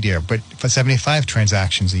 75 a year, but for 75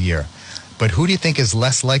 transactions a year. But who do you think is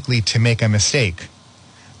less likely to make a mistake?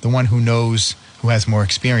 The one who knows, who has more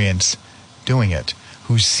experience doing it,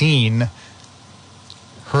 who's seen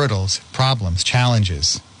hurdles, problems,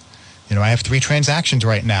 challenges. I have 3 transactions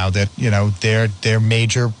right now that, they're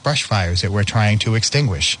major brush fires that we're trying to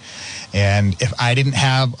extinguish. And if I didn't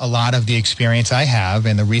have a lot of the experience I have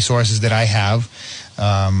and the resources that I have,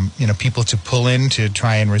 people to pull in to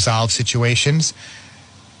try and resolve situations,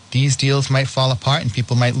 these deals might fall apart and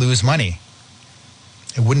people might lose money.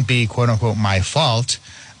 It wouldn't be, quote unquote, my fault,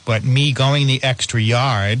 but me going the extra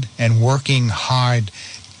yard and working hard,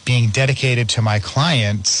 being dedicated to my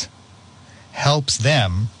clients, helps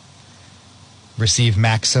them receive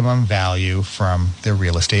maximum value from their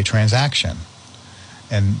real estate transaction.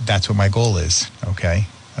 And that's what my goal is, okay?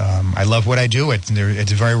 I love what I do. It's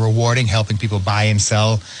very rewarding helping people buy and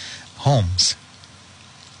sell homes,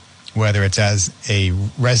 whether it's as a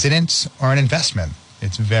residence or an investment.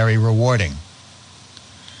 It's very rewarding.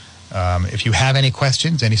 If you have any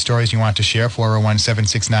questions, any stories you want to share,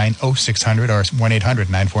 401-769-0600 or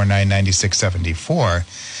 1-800-949-9674,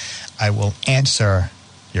 I will answer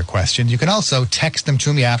your questions. You can also text them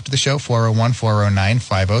to me after the show,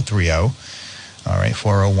 401-409-5030. All right,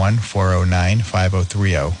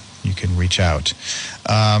 401-409-5030. You can reach out.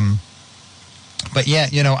 But yeah,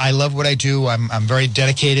 I love what I do. I'm very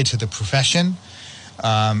dedicated to the profession.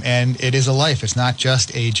 And it is a life. It's not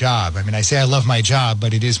just a job. I mean, I say I love my job,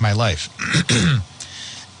 but it is my life.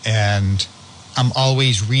 And I'm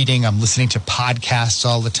always reading. I'm listening to podcasts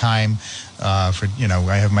all the time. I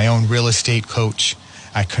have my own real estate coach.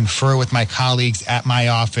 I confer with my colleagues at my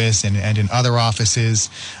office and in other offices,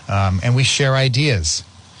 and we share ideas.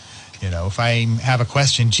 If I have a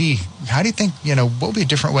question, how do you think, what would be a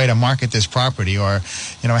different way to market this property? Or,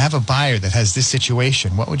 I have a buyer that has this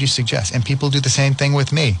situation. What would you suggest? And people do the same thing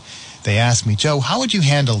with me. They ask me, Joe, how would you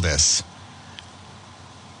handle this?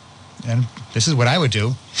 And this is what I would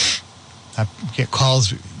do. I get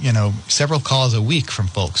calls, several calls a week from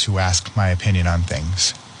folks who ask my opinion on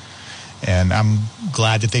things. And I'm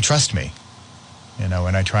glad that they trust me, and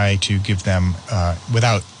I try to give them,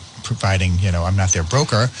 without providing, I'm not their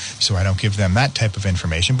broker, so I don't give them that type of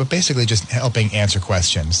information, but basically just helping answer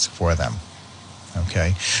questions for them.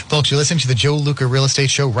 Okay. Folks, you're listening to the Joe Luca Real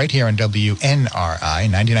Estate Show right here on WNRI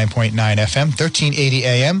 99.9 FM, 1380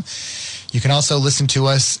 AM. You can also listen to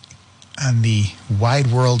us on the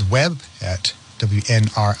wide world web at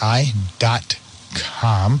WNRI.com.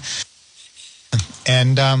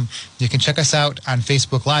 And you can check us out on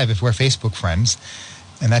Facebook Live if we're Facebook friends,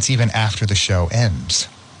 and that's even after the show ends.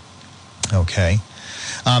 Okay.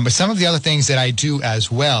 But some of the other things that I do as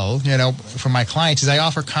well, for my clients is I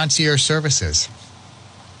offer concierge services.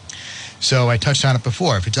 So I touched on it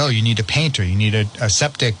before. If it's, you need a painter, you need a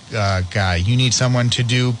septic guy, you need someone to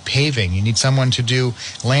do paving, you need someone to do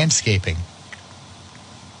landscaping.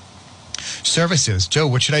 Services. Joe,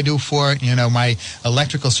 what should I do for, my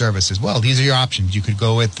electrical services? Well, these are your options. You could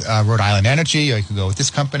go with Rhode Island Energy, or you could go with this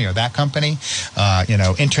company or that company.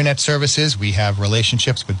 Internet services. We have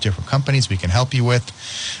relationships with different companies we can help you with.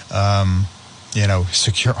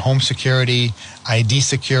 Secure home security, ID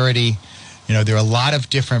security. There are a lot of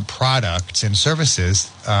different products and services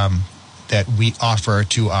that we offer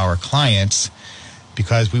to our clients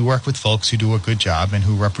because we work with folks who do a good job and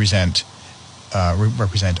who represent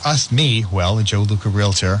me well, the Joe Luca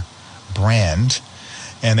Realtor brand,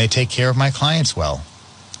 and they take care of my clients well.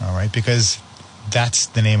 All right, because that's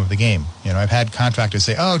the name of the game. I've had contractors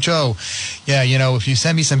say, "Oh, Joe, yeah, if you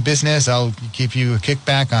send me some business, I'll give you a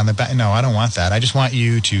kickback on the back." No, I don't want that. I just want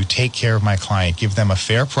you to take care of my client, give them a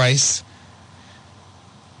fair price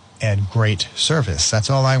and great service. That's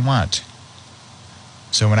all I want.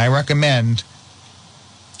 So when I recommend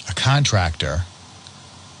a contractor,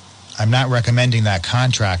 I'm not recommending that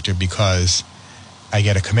contractor because I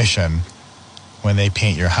get a commission when they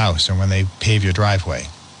paint your house or when they pave your driveway.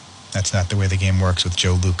 That's not the way the game works with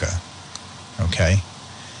Joe Luca. Okay?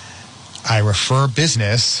 I refer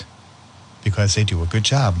business because they do a good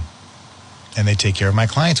job and they take care of my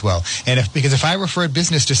clients well. And because if I referred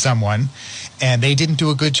business to someone and they didn't do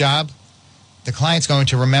a good job, the client's going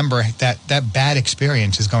to remember that bad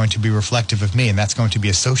experience is going to be reflective of me, and that's going to be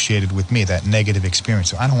associated with me, that negative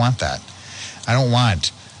experience. So I don't want that. I don't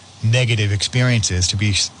want negative experiences to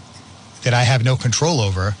be that I have no control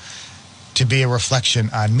over to be a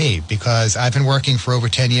reflection on me, because I've been working for over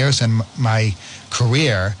 10 years in my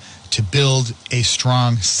career to build a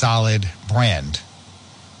strong, solid brand,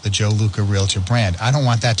 the Joe Luca Realtor brand. I don't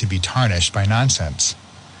want that to be tarnished by nonsense.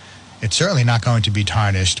 It's certainly not going to be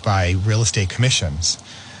tarnished by real estate commissions.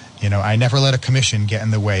 I never let a commission get in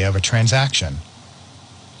the way of a transaction.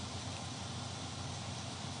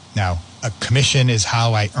 Now, a commission is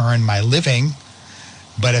how I earn my living,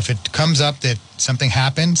 but if it comes up that something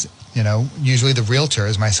happens, usually the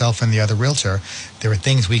realtors, myself and the other realtor, there are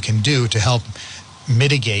things we can do to help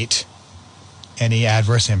mitigate any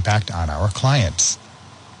adverse impact on our clients.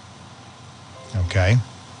 Okay?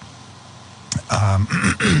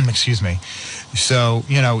 Excuse me. So,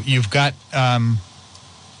 you've got,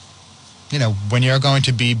 when you're going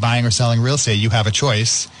to be buying or selling real estate, you have a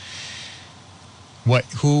choice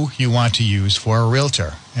who you want to use for a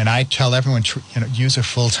realtor. And I tell everyone, use a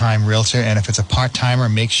full-time realtor. And if it's a part-timer,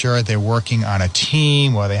 make sure they're working on a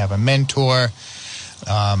team or they have a mentor.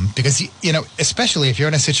 Because, especially if you're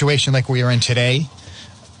in a situation like we are in today,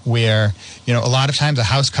 where, a lot of times a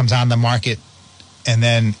house comes on the market and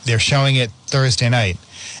then they're showing it Thursday night,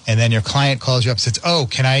 and then your client calls you up and says, oh,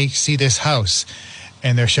 can I see this house?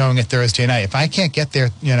 And they're showing it Thursday night. If I can't get there,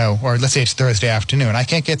 or let's say it's Thursday afternoon, I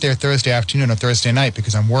can't get there Thursday afternoon or Thursday night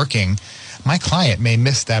because I'm working, my client may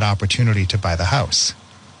miss that opportunity to buy the house.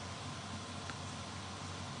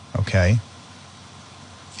 Okay?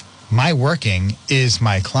 My working is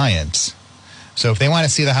my client's. So if they want to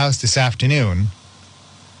see the house this afternoon,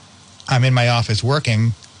 I'm in my office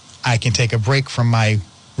working, I can take a break from my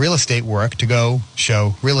real estate work to go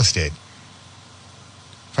show real estate.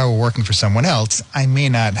 If I were working for someone else, I may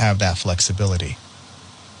not have that flexibility.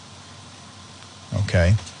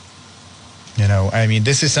 Okay?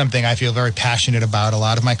 This is something I feel very passionate about. A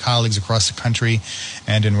lot of my colleagues across the country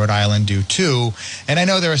and in Rhode Island do too. And I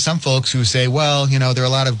know there are some folks who say, well, there are a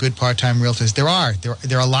lot of good part-time realtors.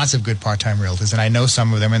 There are lots of good part-time realtors, and I know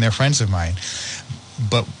some of them, and they're friends of mine.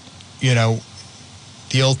 But,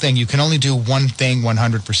 the old thing, you can only do one thing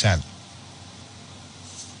 100%.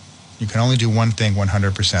 You can only do one thing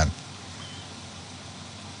 100%.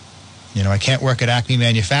 I can't work at Acme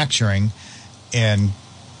Manufacturing and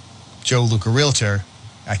Joe Luca Realtor.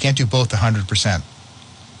 I can't do both 100%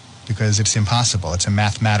 because it's impossible. It's a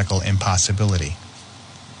mathematical impossibility.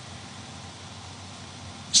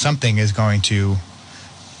 Something is going to,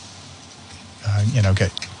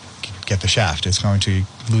 get the shaft. It's going to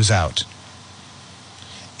lose out.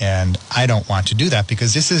 And I don't want to do that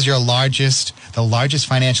because this is the largest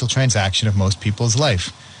financial transaction of most people's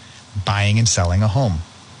life, buying and selling a home.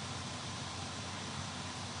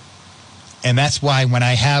 And that's why when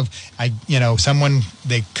someone,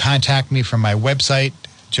 they contact me from my website,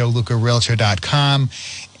 joelucarealtor.com,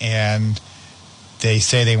 and they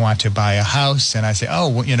say they want to buy a house, and I say,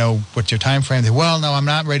 what's your time frame? They say, well, no, I'm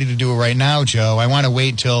not ready to do it right now, Joe. I want to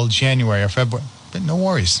wait till January or February. But no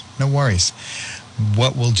worries.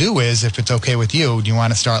 What we'll do is, if it's okay with you, do you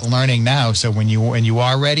want to start learning now? So when you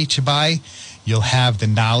are ready to buy, you'll have the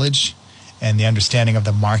knowledge and the understanding of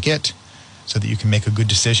the market so that you can make a good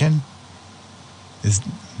decision.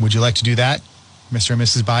 Would you like to do that, Mr. and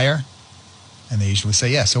Mrs. Buyer? And they usually say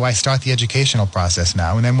yes. So I start the educational process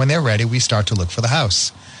now, and then when they're ready, we start to look for the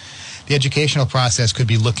house. The educational process could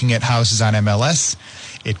be looking at houses on MLS.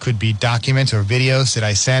 It could be documents or videos that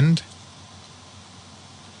I send.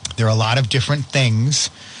 There are a lot of different things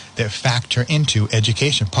that factor into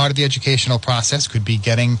education. Part of the educational process could be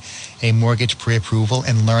getting a mortgage pre-approval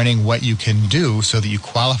and learning what you can do so that you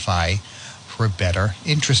qualify for a better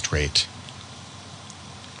interest rate.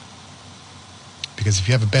 Because if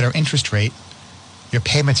you have a better interest rate, your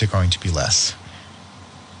payments are going to be less.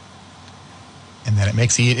 And then it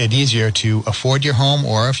makes it easier to afford your home,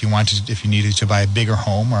 or if you needed to buy a bigger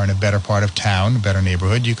home or in a better part of town, a better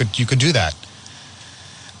neighborhood, you could do that.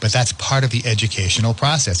 But that's part of the educational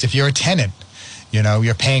process. If you're a tenant,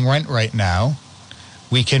 you're paying rent right now,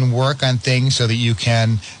 we can work on things so that you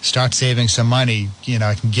can start saving some money.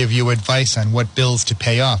 I can give you advice on what bills to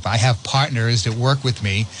pay off. I have partners that work with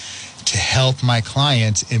me to help my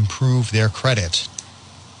clients improve their credit.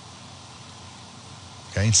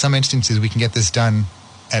 Okay? In some instances, we can get this done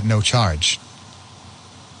at no charge.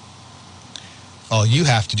 All you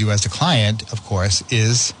have to do as a client, of course,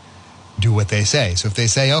 is do what they say. So if they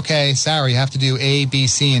say, okay, Sarah, you have to do A, B,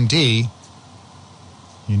 C, and D,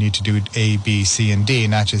 you need to do A, B, C, and D,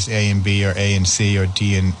 not just A and B or A and C or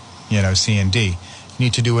D and, C and D. You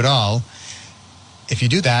need to do it all. If you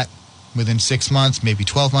do that, within 6 months, maybe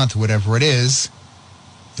 12 months, whatever it is,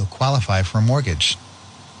 you'll qualify for a mortgage.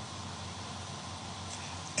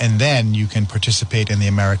 And then you can participate in the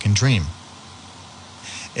American dream.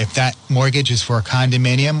 If that mortgage is for a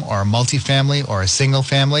condominium or a multifamily or a single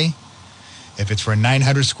family, if it's for a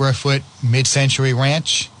 900 square foot mid-century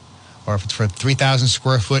ranch, or if it's for a 3,000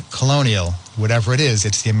 square foot colonial, whatever it is,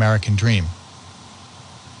 it's the American dream.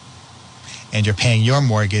 And you're paying your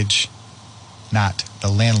mortgage, not the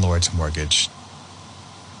landlord's mortgage.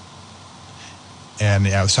 And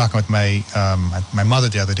I was talking with my mother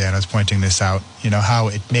the other day, and I was pointing this out, how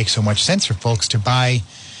it makes so much sense for folks to buy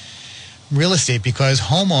real estate, because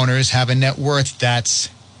homeowners have a net worth that's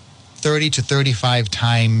 30 to 35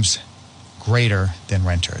 times greater than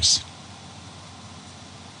renters.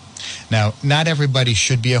 Now, not everybody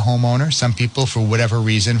should be a homeowner. Some people, for whatever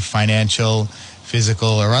reason, financial, physical,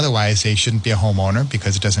 or otherwise, they shouldn't be a homeowner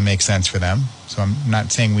because it doesn't make sense for them. So I'm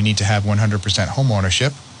not saying we need to have 100% home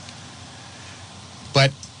ownership.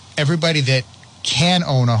 But everybody that can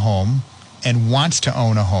own a home and wants to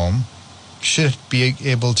own a home should be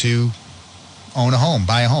able to own a home,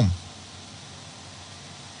 buy a home.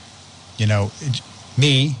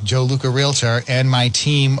 Me, Joe Luca Realtor, and my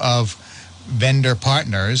team of vendor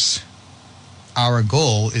partners our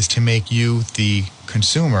goal is to make you, the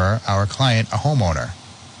consumer, our client, a homeowner.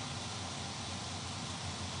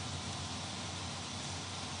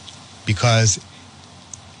 Because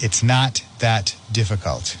it's not that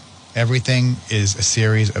difficult. Everything is a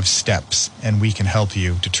series of steps, and we can help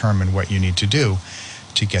you determine what you need to do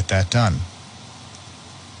to get that done,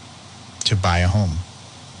 to buy a home.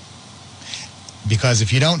 Because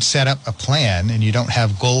if you don't set up a plan and you don't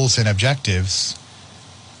have goals and objectives,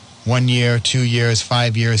 1 year, 2 years,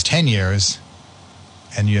 5 years, 10 years,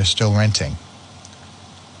 and you're still renting.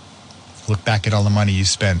 Look back at all the money you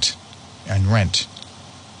spent on rent.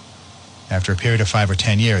 After a period of 5 or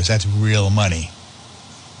 10 years, that's real money.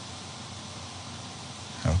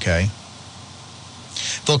 Okay?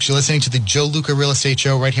 Folks, you're listening to the Joe Luca Real Estate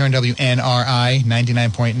Show right here on WNRI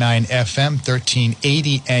 99.9 FM,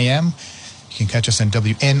 1380 AM. You can catch us on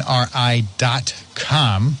WNRI.com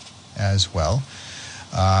as well.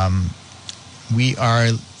 We are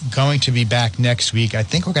going to be back next week. I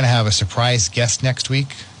think we're going to have a surprise guest next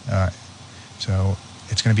week. So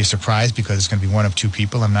it's going to be a surprise because it's going to be one of two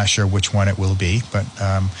people. I'm not sure which one it will be, but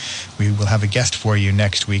we will have a guest for you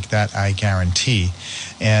next week, that I guarantee.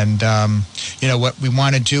 And, what we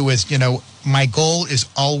want to do is, my goal is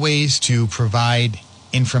always to provide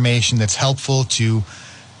information that's helpful to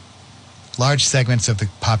large segments of the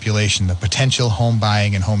population, the potential home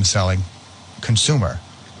buying and home selling consumer.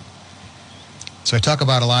 So I talk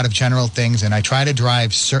about a lot of general things, and I try to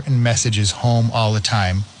drive certain messages home all the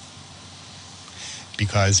time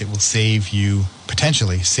because it will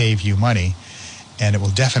potentially save you money, and it will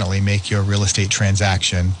definitely make your real estate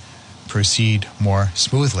transaction proceed more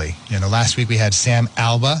smoothly. Last week we had Sam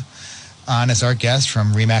Alba on as our guest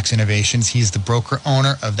from Remax Innovations. He's the broker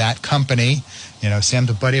owner of that company. Sam's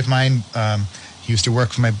a buddy of mine. He used to work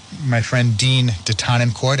for my friend Dean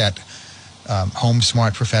DeTonencourt at Home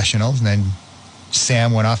Smart Professionals, and then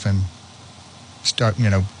Sam went off and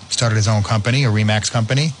started his own company, a Remax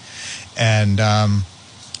company, and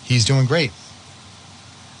he's doing great.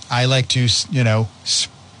 I like to,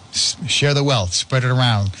 share the wealth, spread it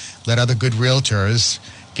around, let other good realtors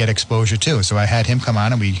get exposure too. So I had him come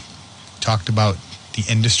on and we talked about the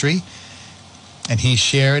industry, and he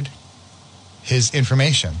shared his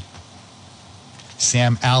information.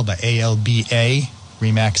 Sam Alba, ALBA,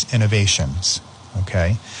 Remax Innovations.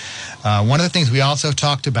 Okay. One of the things we also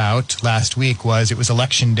talked about last week was it was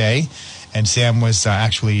election day, and Sam was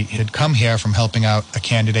had come here from helping out a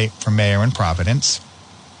candidate for mayor in Providence.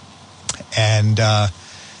 And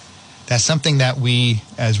that's something that we,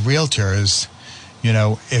 as realtors,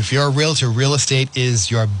 if you're a realtor, real estate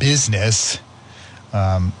is your business,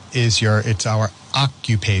 it's our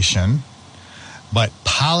occupation, but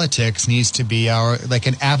politics needs to be like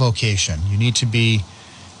an avocation. You need to be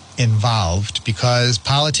involved because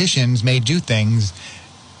politicians may do things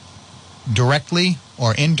directly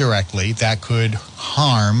or indirectly that could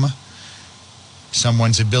harm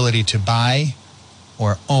someone's ability to buy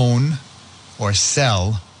or own or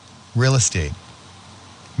sell real estate,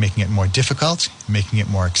 making it more difficult, making it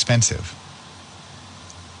more expensive.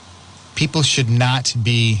 People should not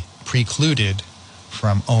be precluded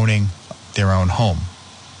from owning their own home.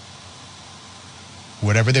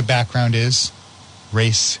 Whatever their background is,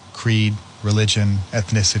 race, creed, religion,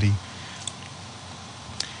 ethnicity,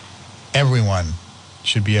 everyone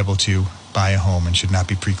should be able to buy a home and should not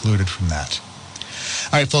be precluded from that.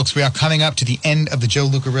 All right, folks, we are coming up to the end of the Joe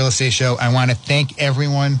Luca Real Estate Show. I want to thank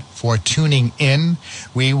everyone for tuning in.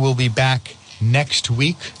 We will be back next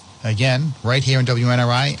week, again, right here on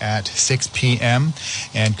WNRI at 6 p.m.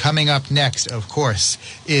 And coming up next, of course,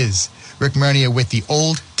 is Rick Mernia with the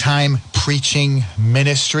Old Time Preaching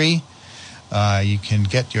Ministry. You can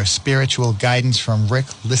get your spiritual guidance from Rick.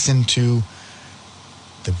 Listen to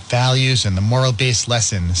the values and the moral-based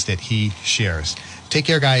lessons that he shares. Take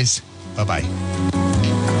care, guys. Bye-bye.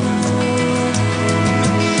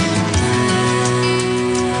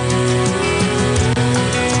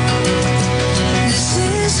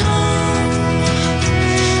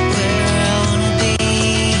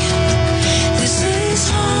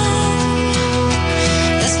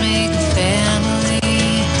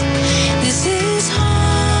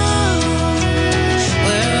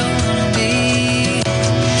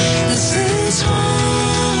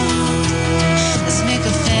 Let's make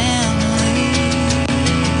a family.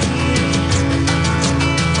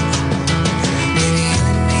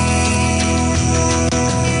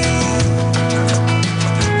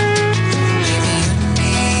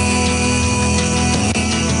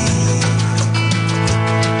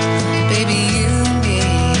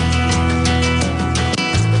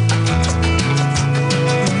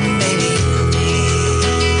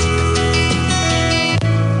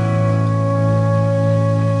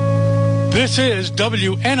 This is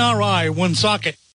WNRI Woonsocket.